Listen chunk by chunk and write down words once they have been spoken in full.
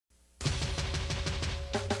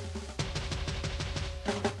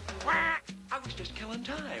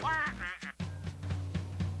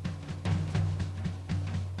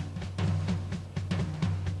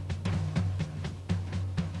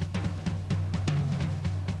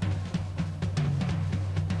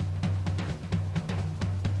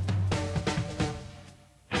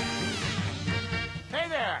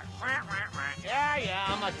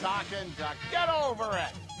a talking duck. Get over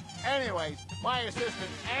it. Anyways, my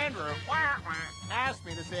assistant, Andrew, asked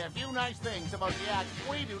me to say a few nice things about the act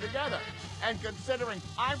we do together. And considering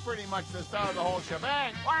I'm pretty much the star of the whole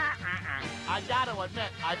shebang, I gotta admit,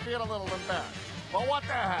 I feel a little embarrassed. But what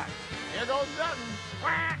the heck? Here goes nothing.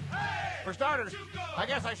 For starters, I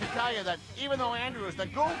guess I should tell you that even though Andrew is the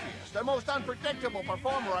goofiest, the most unpredictable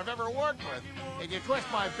performer I've ever worked with, if you twist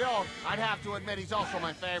my bill, I'd have to admit he's also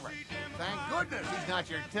my favorite. Thank goodness he's not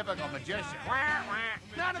your typical magician.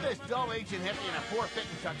 None of this dull ancient hippie in a poor-fitting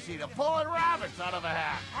tuxedo pulling rabbits out of a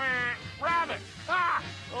hat. Rabbits! Ha!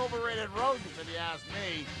 Overrated rodents, if you ask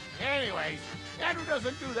me. Anyways, Andrew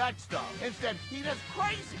doesn't do that stuff. Instead, he does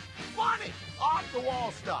crazy, funny,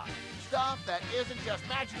 off-the-wall stuff. Stuff that isn't just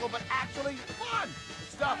magical, but actually fun.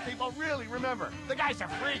 Stuff people really remember. The guy's a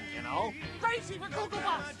freak, you know. Crazy for Cuckoo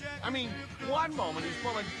Puffs. I mean, one moment he's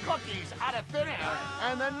pulling cookies out of thin air,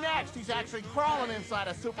 and the next he's actually crawling inside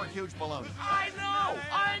a super huge balloon. I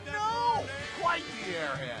know! Quite the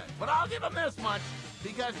airhead. But I'll give him this much.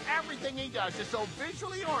 Because everything he does is so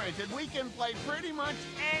visually oriented, we can play pretty much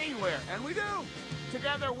anywhere. And we do.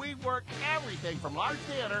 Together, we work everything from large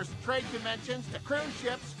theaters, trade conventions, to cruise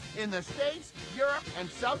ships in the States, Europe, and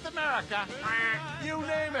South America. You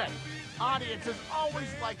name it. Audiences always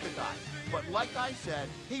like the guy. But like I said,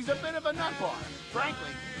 he's a bit of a nutball.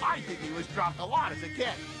 Frankly, I think he was dropped a lot as a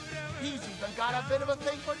kid. He's even got a bit of a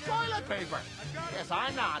thing for toilet paper. Guess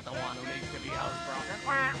I'm not the one who needs to be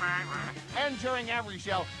housebroken. And during every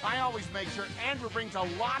show, I always make sure Andrew brings a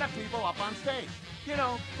lot of people up on stage. You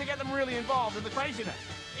know, to get them really involved in the craziness.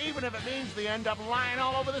 Even if it means they end up lying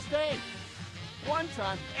all over the stage. One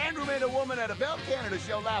time, Andrew made a woman at a Bell Canada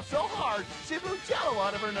show laugh so hard, she blew jello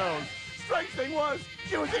out of her nose. Strange thing was,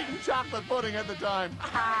 she was eating chocolate pudding at the time.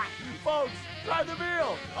 Folks, try the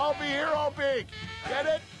meal. I'll be here all big. Get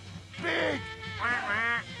it? Big!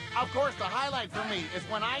 Of course, the highlight for me is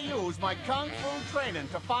when I use my kung fu training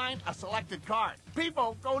to find a selected card.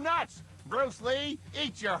 People go nuts. Bruce Lee,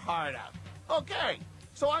 eat your heart out. Okay,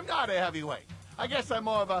 so I'm not a heavyweight. I guess I'm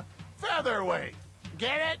more of a featherweight.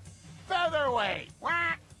 Get it? Featherweight.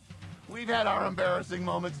 We've had our embarrassing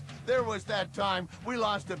moments. There was that time we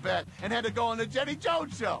lost a bet and had to go on the Jenny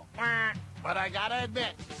Jones show. But I gotta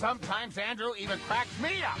admit, sometimes Andrew even cracks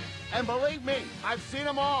me up. And believe me, I've seen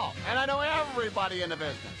them all, and I know everybody in the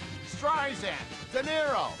business. Streisand, De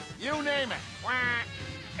Niro, you name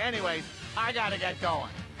it. Anyways, I gotta get going.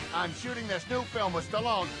 I'm shooting this new film with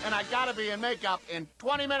Stallone, and I gotta be in makeup in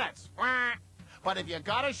 20 minutes. But if you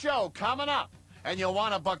got a show coming up, and you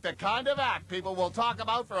want to book the kind of act people will talk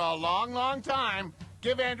about for a long, long time,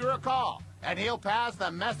 give Andrew a call, and he'll pass the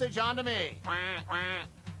message on to me.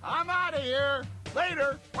 I'm out of here.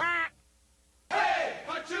 Later.